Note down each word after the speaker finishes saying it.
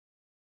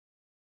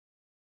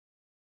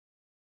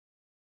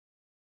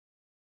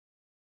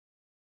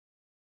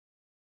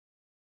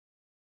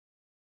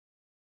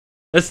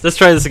Let's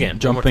try this again.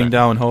 Jumping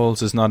down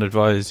holes is not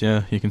advised.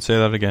 Yeah, you can say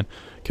that again.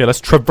 Okay,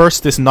 let's traverse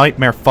this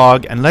nightmare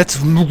fog and let's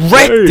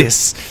wreck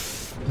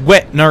this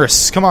wet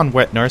nurse. Come on,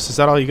 wet nurse. Is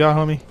that all you got,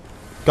 homie?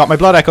 Got my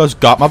blood echoes.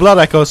 Got my blood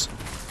echoes.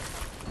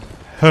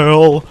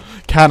 Hell,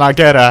 can I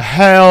get a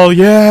hell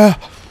yeah?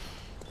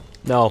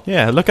 No.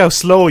 Yeah, look how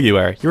slow you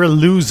are. You're a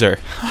loser.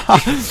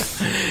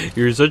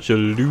 You're such a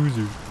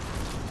loser.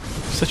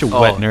 Such a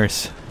wet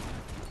nurse.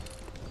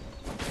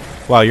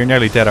 Wow, you're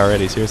nearly dead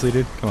already. Seriously,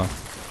 dude? Come on.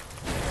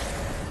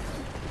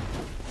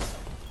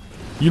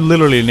 You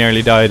literally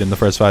nearly died in the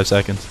first 5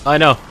 seconds. I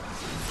know.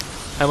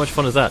 How much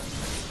fun is that?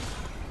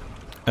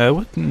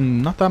 What?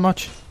 Not that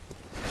much.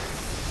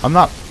 I'm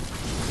not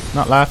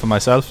laughing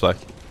myself, like.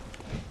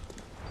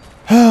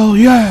 Hell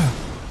yeah!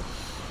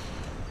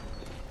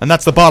 And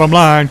that's the bottom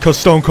line, cause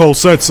Stone Cold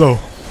said so.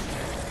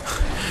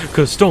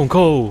 Cause Stone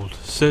Cold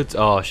said.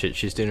 Oh shit,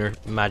 she's doing her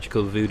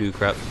magical voodoo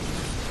crap.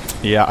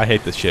 Yeah, I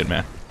hate this shit,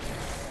 man.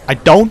 I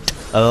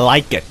don't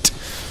like it.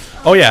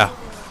 Oh yeah.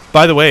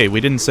 By the way,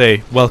 we didn't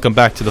say welcome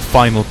back to the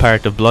final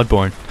part of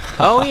Bloodborne.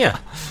 Oh yeah.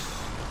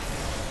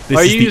 This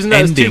Are is you the using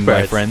that as 2 ending, my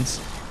parts?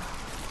 friends.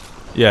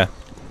 Yeah.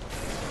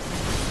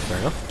 Fair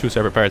enough. 2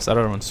 separate parts. That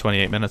other one's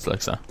 28 minutes,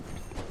 like so.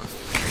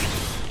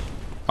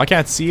 I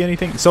can't see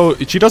anything. So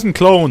she doesn't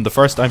clone the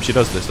first time she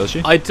does this, does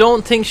she? I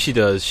don't think she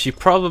does. She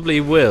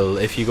probably will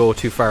if you go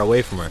too far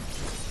away from her.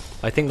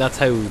 I think that's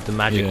how the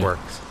magic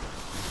works.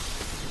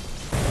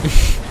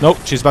 Nope,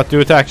 she's about to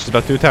attack. She's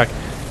about to attack.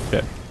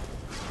 Okay.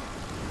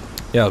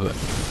 Yeah, but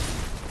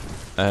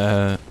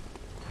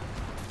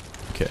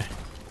okay.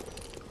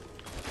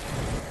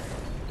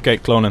 Okay,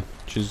 cloning.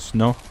 She's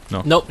no.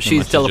 Nope, she's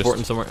she's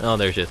teleporting somewhere. Oh,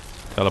 there she is.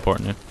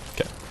 Teleporting. Yeah.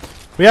 Okay.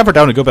 We have her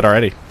down a good bit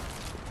already.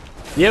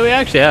 Yeah, we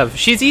actually have.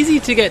 She's easy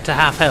to get to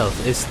half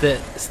health. It's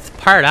the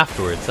part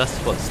afterwards. That's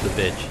what's the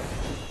bitch.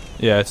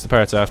 Yeah, it's the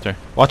parts after.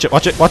 Watch it!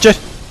 Watch it! Watch it!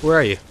 Where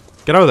are you?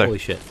 Get out of there! Holy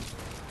shit!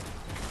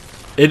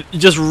 It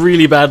just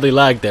really badly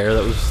lagged there.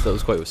 That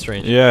was quite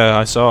strange. Yeah,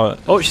 I saw it.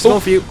 Oh, she's going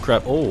for you.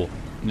 Crap. Oh.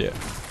 Yeah.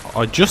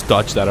 I just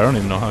dodged that. I don't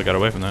even know how I got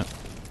away from that.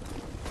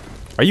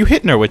 Are you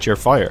hitting her with your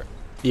fire?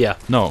 Yeah.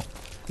 No.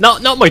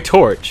 Not my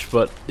torch,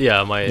 but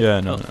yeah, my.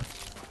 Yeah, no.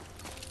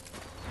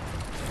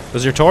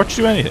 Does your torch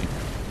do anything?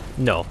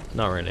 No,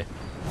 not really.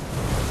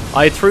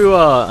 I threw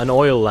an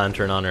oil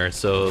lantern on her,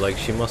 so like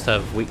she must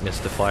have weakness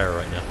to fire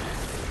right now.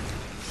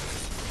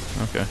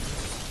 Okay.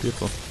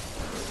 Beautiful.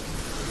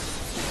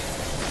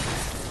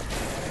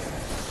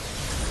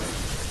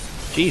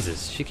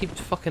 Jesus, she keeps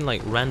fucking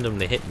like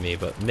randomly hitting me,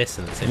 but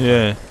missing at the same time.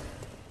 Yeah.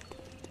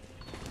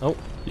 Oh.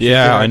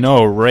 Yeah, I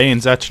know.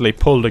 Reigns actually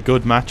pulled a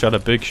good match out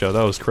of Big Show.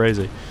 That was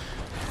crazy.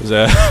 It was,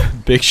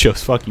 Big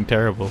Show's fucking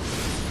terrible.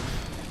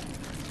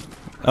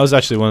 That was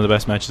actually one of the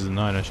best matches of the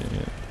night. Actually,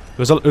 yeah.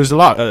 There was a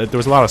lot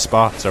of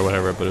spots or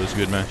whatever, but it was a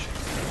good match.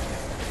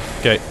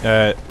 Okay,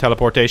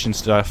 teleportation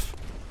stuff.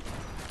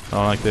 I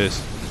don't like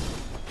this.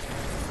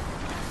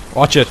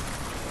 Watch it.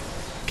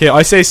 Okay,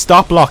 I say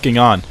stop locking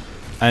on,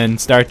 and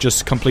start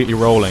just completely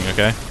rolling.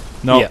 Okay.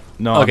 No. Yeah.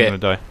 No, okay. I'm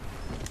gonna die.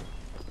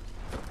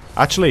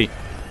 Actually,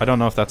 I don't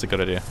know if that's a good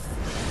idea.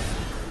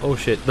 Oh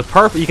shit! The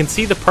purple. You can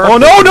see the purple. Oh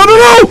no! No! No!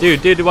 No!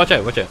 Dude, watch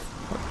out! Watch out!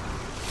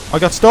 I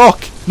got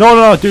stuck.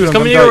 No, dude, I'm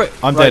coming dead.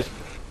 I'm dead.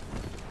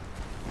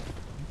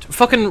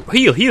 Fucking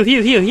heal!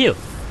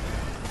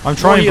 I'm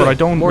trying, but I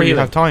don't really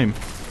have time.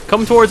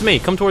 Come towards me!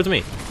 Come towards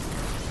me!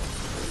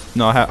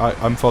 No,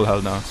 I'm full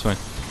health now. It's fine.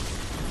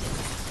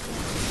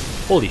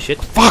 Holy shit!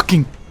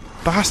 Fucking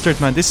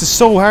bastard, man! This is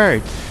so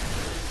hard.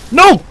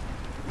 No!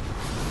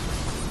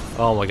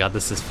 Oh my god,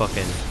 this is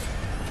fucking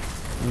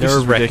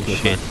nerve-wracking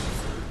shit.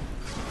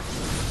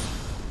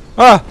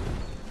 Ah!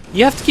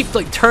 You have to keep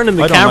like turning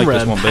the I don't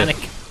camera like this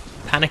and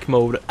panic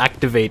mode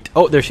activate.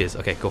 Oh, there she is.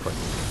 Okay, go for it.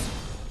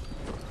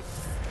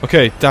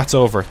 Okay, that's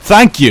over.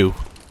 Thank you!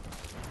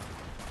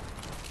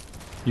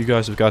 You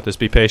guys have got this.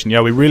 Be patient.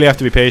 Yeah, we really have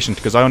to be patient,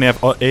 because I only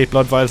have 8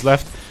 blood vials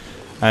left.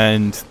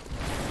 And...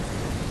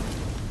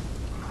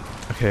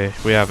 okay,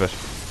 we have it.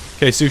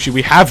 Okay, Sushi,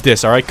 we have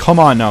this, alright? Come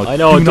on now. I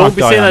know, don't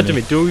be saying that to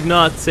me. Do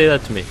not say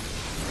that to me.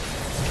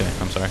 Okay,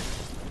 I'm sorry.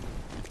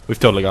 We've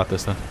totally got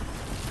this then.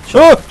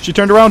 Oh! She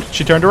turned around!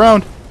 She turned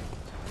around!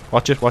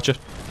 Watch it, watch it.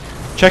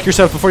 Check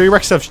yourself before you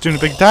wreck yourself. She's doing a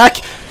big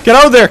attack! Get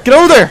out of there! Get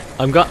out of there!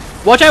 I'm got.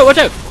 Watch out! Watch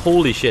out!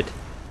 Holy shit!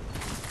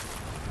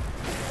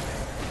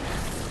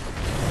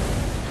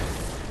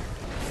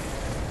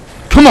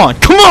 Come on!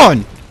 Come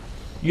on!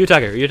 You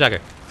attack her! You attack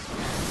her!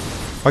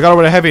 I got her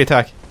with a heavy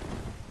attack.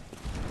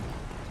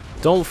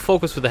 Don't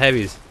focus with the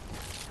heavies.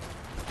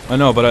 I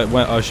know,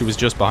 but she was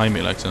just behind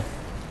me, like so.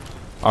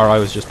 Or I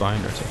was just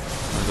behind her, so.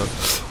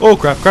 Oh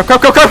crap! Crap!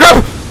 Crap! Crap! Crap!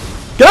 Crap!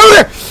 Get out of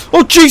there!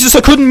 Oh Jesus!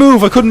 I couldn't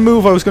move! I couldn't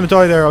move! I was gonna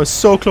die there. I was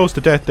so close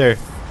to death there.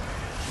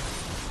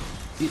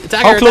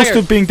 Attack How her, close attack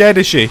her. to being dead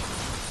is she?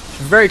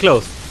 She's very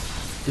close.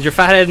 Is your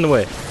fat head in the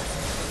way?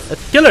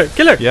 Kill her!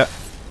 Kill her! Yeah.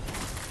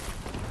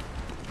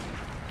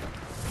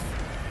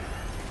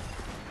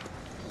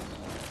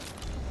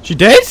 She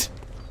dead?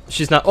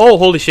 She's not. Oh,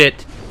 holy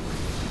shit!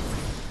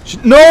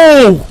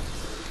 No!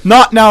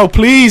 Not now,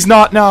 please,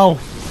 not now.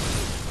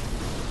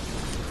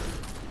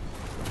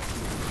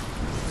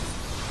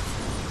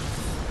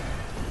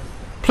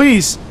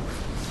 please.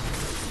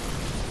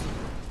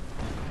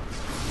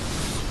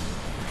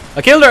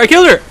 I killed her! I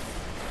killed her!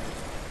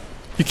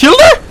 You killed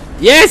her?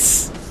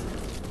 Yes!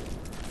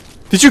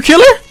 Did you kill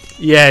her?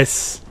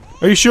 Yes.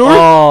 Are you sure?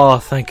 Oh,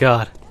 thank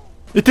God.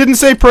 It didn't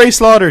say prey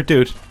slaughter,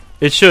 dude.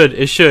 It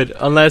should,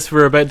 unless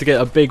we're about to get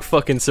a big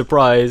fucking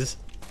surprise.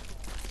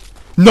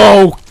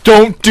 No,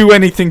 don't do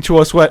anything to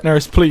us, wet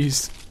nurse,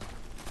 please.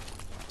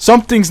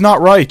 Something's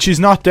not right. She's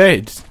not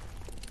dead.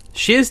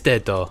 She is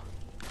dead though.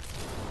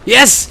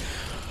 Yes!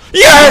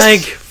 Yes!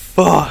 Thank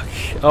fuck.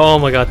 Oh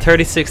my God,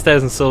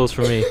 36,000 souls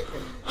for me.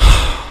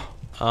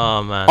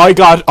 Oh man. I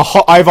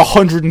have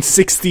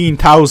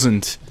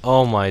 116,000.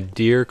 Oh my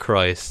dear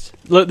Christ.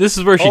 Look, this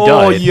is where she Oh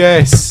died.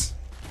 yes.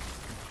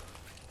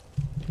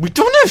 We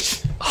done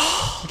it.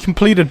 We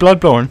completed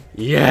Bloodborne.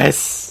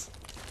 Yes.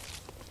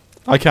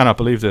 I cannot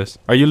believe this.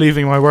 Are you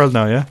leaving my world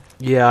now, yeah?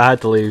 Yeah, I had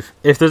to leave.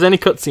 If there's any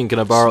cutscene, can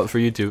I borrow it for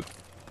YouTube?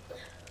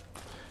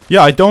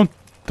 Yeah, I don't.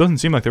 Doesn't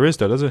seem like there is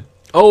though, does it?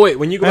 Oh wait,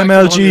 when you go back MLG,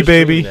 to the Hunter's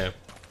baby. Dream now.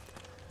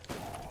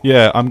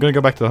 Yeah, I'm gonna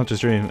go back to the Hunter's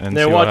Dream and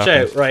Now see what watch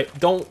happens. out, right?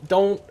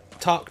 Don't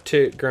talk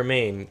to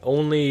Germain.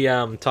 Only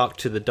talk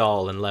to the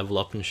doll and level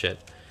up and shit.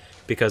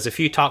 Because if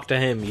you talk to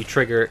him, you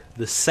trigger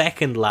the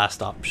second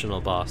last optional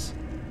boss.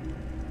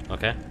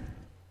 Okay.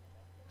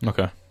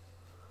 Okay.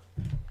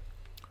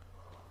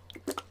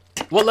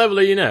 What level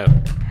are you now?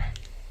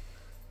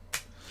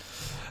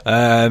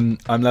 I'm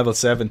level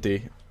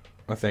 70,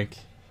 I think.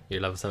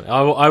 You're level 7.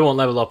 I won't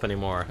level up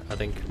anymore. I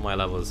think my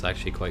level is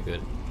actually quite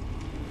good.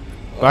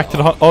 Back to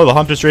the the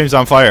Hunter's Dream's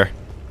on fire.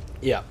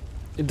 Yeah.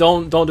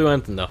 Don't do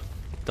anything though.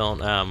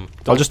 Don't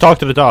I'll just talk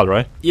to the doll,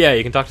 right? Yeah,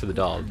 you can talk to the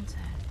doll.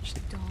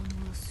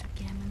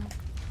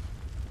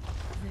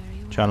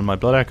 Channel my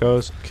blood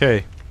echoes.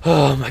 Okay.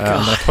 Oh my I'm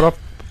God. gonna put up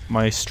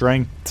my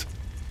strength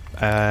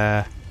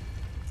and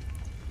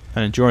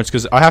endurance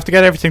because I have to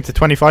get everything to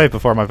 25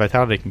 before my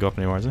vitality can go up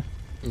anymore, is it?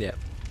 Yeah.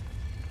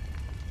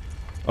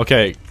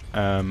 Okay.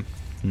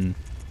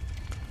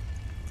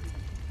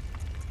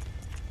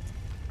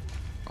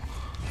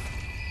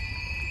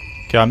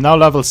 Okay, I'm now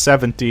level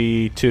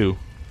 72.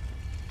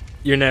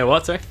 You're now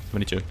what, sir?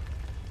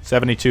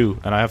 72,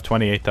 and I have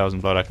 28,000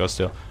 blood echoes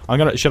still.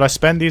 Should I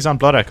spend these on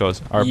blood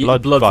echoes or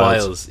blood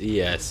vials?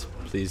 Yes,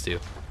 please do.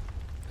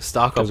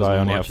 Stock up as I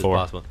only much have 4.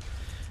 as possible.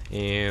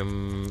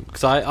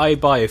 Because I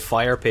buy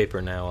fire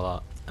paper now a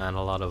lot and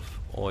a lot of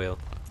oil.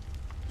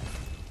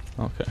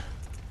 Okay.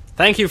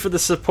 Thank you for the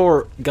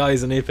support,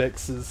 guys, on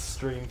Apex's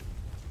stream.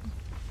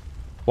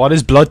 What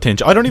is blood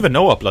tinge? I don't even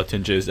know what blood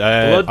tinge is.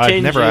 Blood I've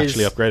tinge never is-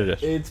 actually upgraded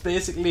it. It's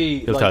basically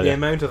He'll like tell the you.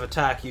 amount of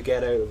attack you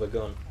get out of a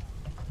gun.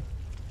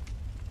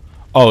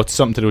 Oh, it's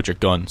something to do with your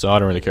gun, so I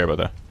don't really care about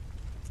that.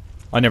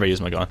 I never use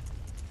my gun.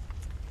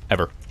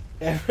 Ever.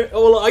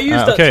 Oh, well, I used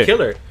that okay. to kill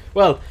her.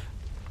 Well,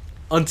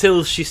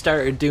 until she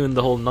started doing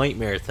the whole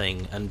nightmare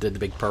thing and did the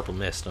big purple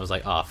mist, and I was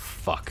like, oh,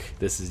 fuck,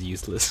 this is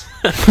useless.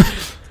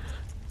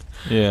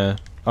 Yeah.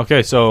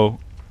 Okay, so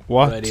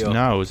what Radio.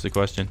 now is the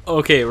question.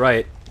 Okay,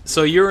 right.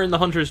 So you're in the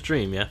Hunter's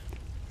Dream, yeah?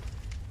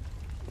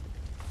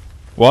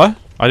 What?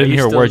 I didn't you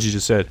hear a still- word you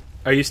just said.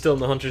 Are you still in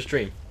the Hunter's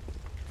Dream?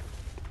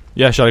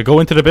 Yeah, shall I go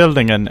into the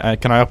building and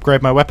can I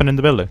upgrade my weapon in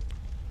the building?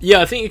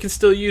 Yeah, I think you can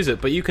still use it,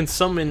 but you can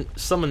summon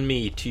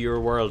me to your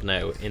world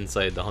now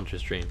inside the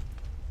Hunter's Dream.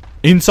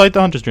 Inside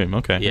the Hunter's Dream,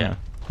 okay. Yeah.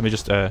 Let me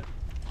just should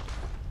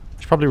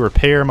probably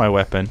repair my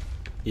weapon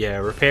Yeah,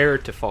 repair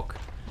to fuck.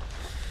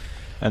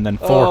 and then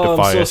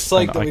fortify I'm it. so psyched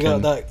and that I we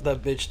can- got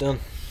that bitch done.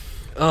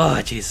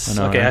 Oh, Jesus.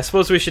 I know, Okay, right? I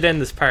suppose we should end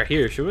this part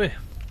here, should we?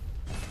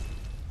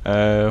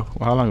 how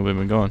long have we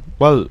been going?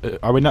 Well,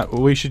 are we not?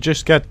 We should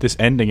just get this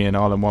ending in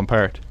all in one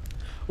part.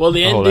 Well,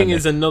 the The whole ending ending.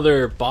 is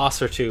another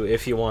boss or two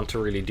if you want to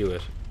really do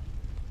it.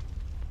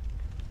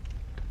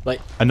 Like,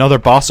 Another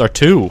boss or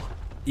two.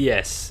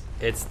 yes,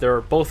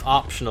 they're both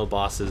optional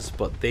bosses,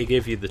 but they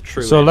give you the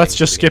true. So let's ending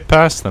just to the game. skip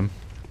past them.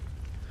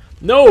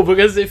 No,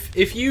 because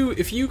if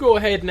you go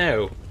ahead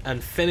now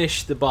and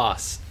finish the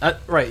boss,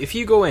 right? If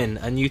you go in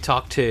and you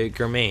talk to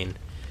Germain,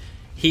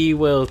 he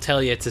will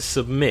tell you to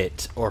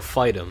submit or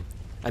fight him,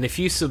 and if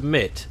you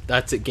submit,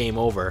 that's it, game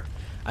over,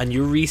 and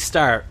you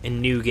restart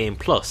in New Game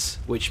Plus,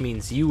 which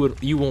means you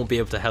won't be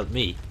able to help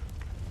me.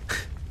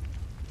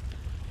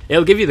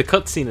 It'll give you the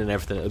cutscene and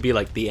everything. It'll be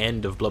like the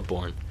end of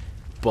Bloodborne,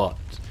 but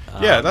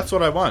Yeah, that's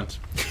what I want.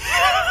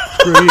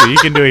 Screw you. You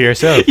can do it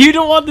yourself. you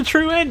don't want the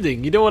true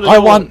ending. You don't want to.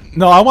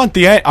 I want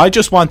the end. I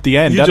just want the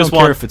end. You I just don't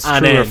care want if it's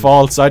an true or end.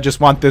 false. I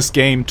just want this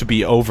game to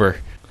be over.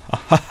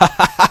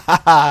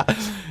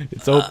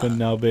 It's open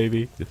now,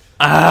 baby.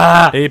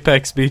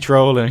 Apex be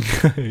trolling.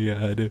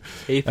 Yeah, I do.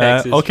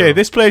 Apex is okay, true.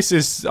 this place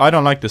is. I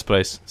don't like this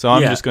place, so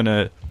I'm Yeah. just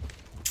gonna.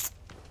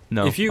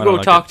 No. If you I don't go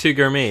like talk it. to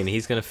Germain,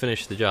 he's gonna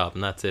finish the job,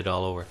 and that's it,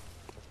 all over.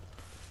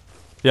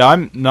 Yeah,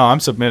 I'm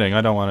submitting. I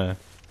don't want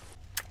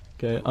to.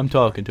 Okay, I'm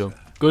talking to him.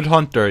 Good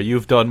hunter,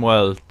 you've done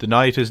well. The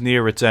night is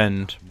near its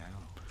end.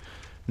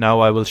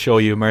 Now I will show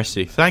you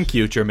mercy. Thank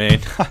you,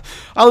 Jermaine.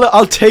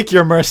 I'll take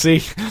your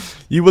mercy.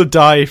 You will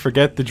die,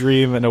 forget the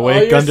dream, and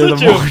awake you're under the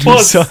such a morning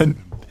puss. sun.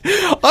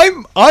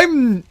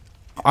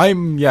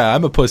 I'm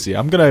a pussy.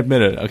 I'm gonna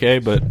admit it, okay?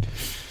 But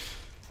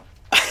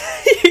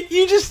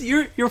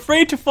you're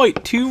afraid to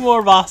fight 2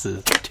 more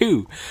bosses.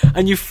 2.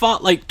 And you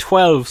fought like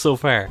 12 so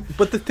far.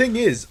 the thing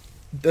is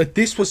that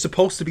this was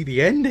supposed to be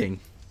the ending.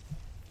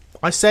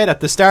 I said at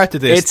the start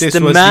of this, this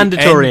the was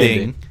mandatory the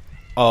ending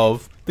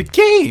of the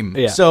game.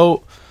 Yeah.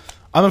 So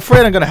I'm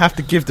afraid I'm gonna have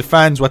to give the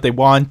fans what they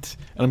want,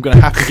 and I'm gonna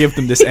have to give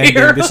them this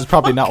ending. This is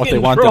probably not what they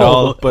want at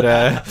all, but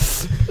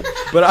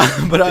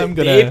I'm gonna.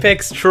 The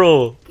apex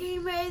troll.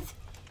 Gamers,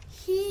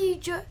 he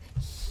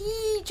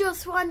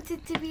just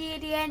wanted to be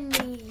at the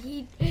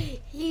ending.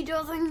 He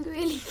doesn't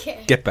really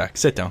care. Get back.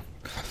 Sit down.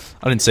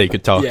 I didn't say you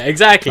could talk. Yeah,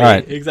 exactly.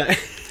 Right. Exactly.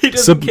 He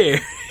doesn't care.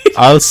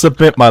 I'll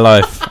submit my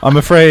life. I'm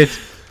afraid.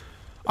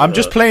 I'm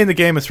just playing the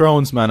Game of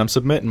Thrones, man. I'm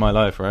submitting my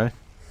life, right?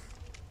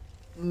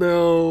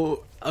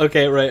 No.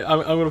 Okay, right.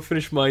 I'm going to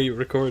finish my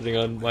recording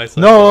on my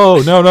side.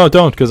 No,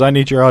 don't, because I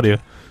need your audio.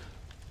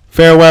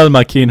 Farewell,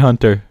 my keen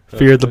hunter.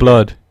 Fear the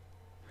blood.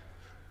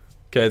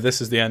 Okay,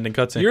 this is the ending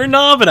cutscene. You're a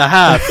knob and a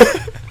half.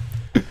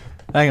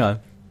 Hang on.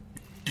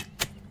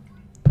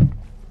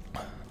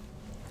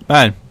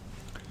 Man,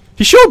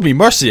 he showed me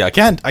mercy. I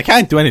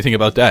can't do anything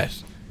about that.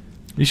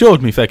 He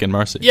showed me fucking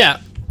mercy. Yeah,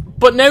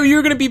 but now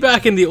you're going to be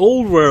back in the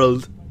old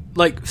world,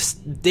 like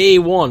day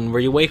 1,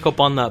 where you wake up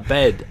on that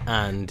bed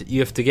and you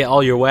have to get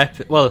all your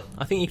weapons. Well,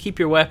 I think you keep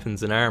your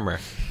weapons and armor,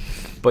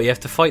 but you have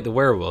to fight the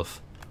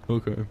werewolf.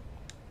 Okay.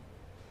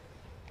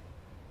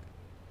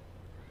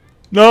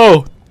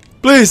 No!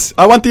 Please!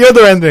 I want the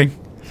other ending!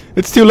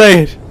 It's too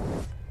late!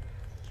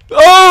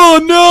 Oh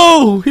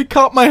no! He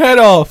cut my head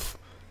off!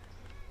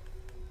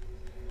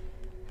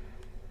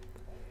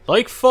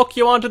 Like fuck,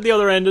 you wanted the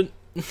other ending.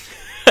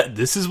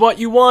 This is what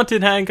you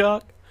wanted,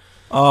 Hancock.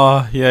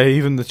 Oh, yeah,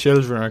 even the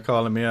children are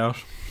calling me out.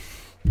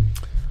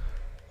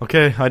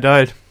 Okay, I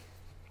died.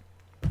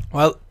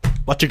 Well,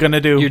 what you gonna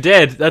do? You're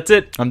dead, that's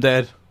it. I'm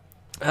dead.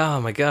 Oh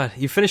my god,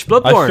 you finished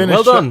Bloodborne.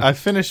 Well done. I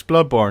finished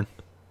Bloodborne.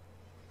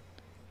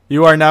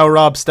 You are now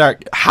Rob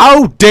Stark.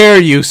 How dare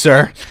you,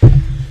 sir?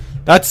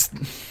 That's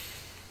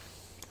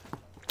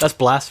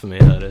blasphemy,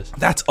 that is.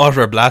 That's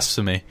utter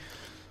blasphemy.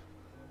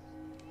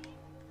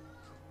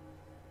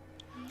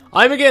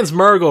 I'm against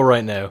Mergo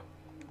right now.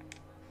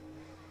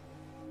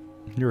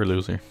 You're a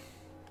loser.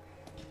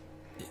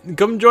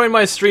 Come join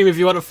my stream if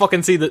you want to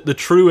fucking see the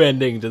true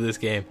ending to this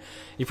game.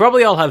 You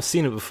probably all have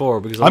seen it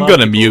before because I'm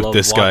gonna mute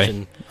this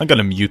guy. I'm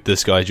gonna mute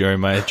this guy during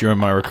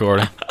my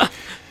recording.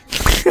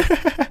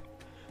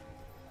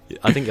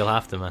 I think you'll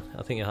have to, man.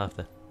 I think you'll have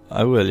to.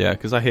 I will, yeah,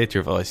 because I hate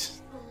your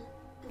voice.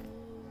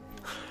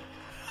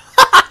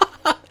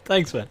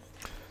 Thanks, man.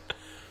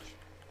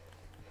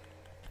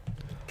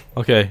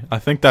 Okay, I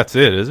think that's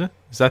it, is it?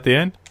 Is that the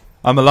end?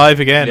 I'm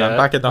alive again. Yeah, I'm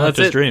back at the that's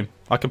Hunter's it. Dream.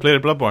 I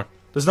completed Bloodborne.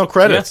 There's no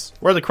credits.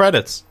 Where are the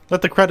credits?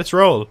 Let the credits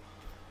roll.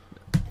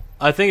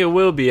 I think it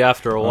will be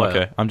after a while.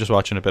 Okay, I'm just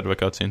watching a bit of a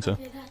cutscene, so.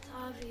 Okay, that's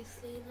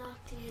obviously not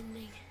the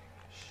ending.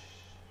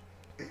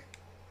 Be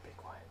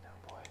quiet now,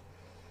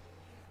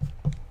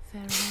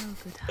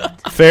 Farewell, good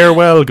hunter.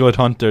 Farewell, good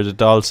hunter, the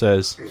doll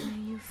says. May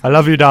you I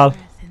love you, doll.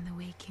 find worth in the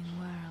waking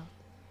world.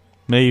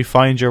 May you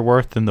find your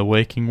worth in the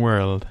waking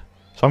world.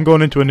 So I'm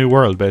going into a new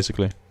world,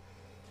 basically.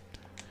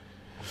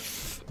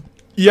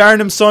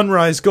 Yarnum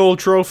Sunrise Gold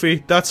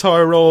Trophy. That's how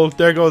I roll.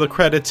 There go the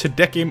credits.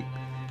 Hidetaka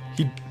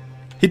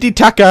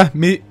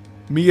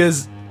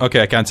Miyaz.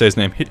 Okay, I can't say his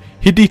name.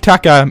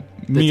 Hidetaka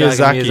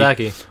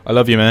Miyazaki. I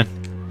love you, man.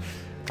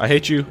 I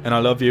hate you, and I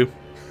love you.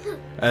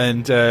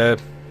 And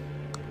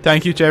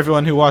thank you to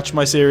everyone who watched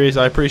my series.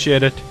 I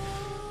appreciate it.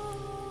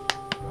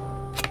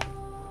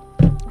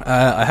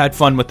 I had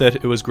fun with it.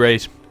 It was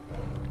great.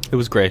 It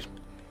was great.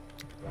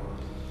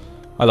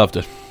 I loved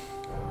it.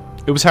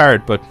 It was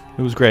hard, but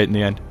it was great in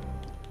the end.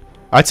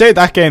 I'd say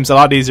that game's a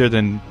lot easier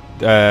than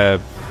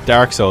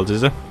Dark Souls,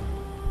 is it?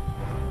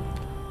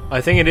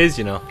 I think it is,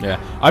 you know.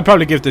 Yeah. I'd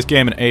probably give this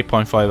game an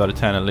 8.5 out of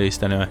 10 at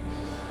least, anyway.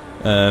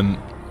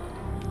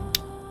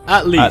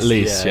 At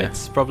least, yeah.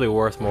 It's probably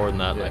worth more than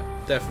that. Yeah, like.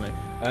 definitely.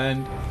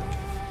 And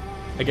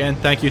again,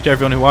 thank you to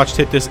everyone who watched.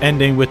 Hit this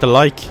ending with a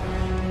like.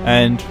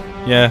 And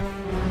yeah,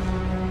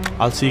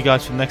 I'll see you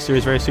guys for the next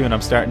series very soon.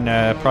 I'm starting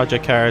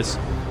Project Cars,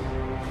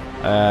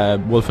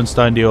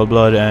 Wolfenstein: The Old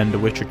Blood, and The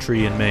Witcher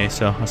 3 in May.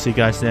 So I'll see you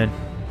guys then.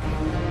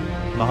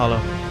 Mahalo.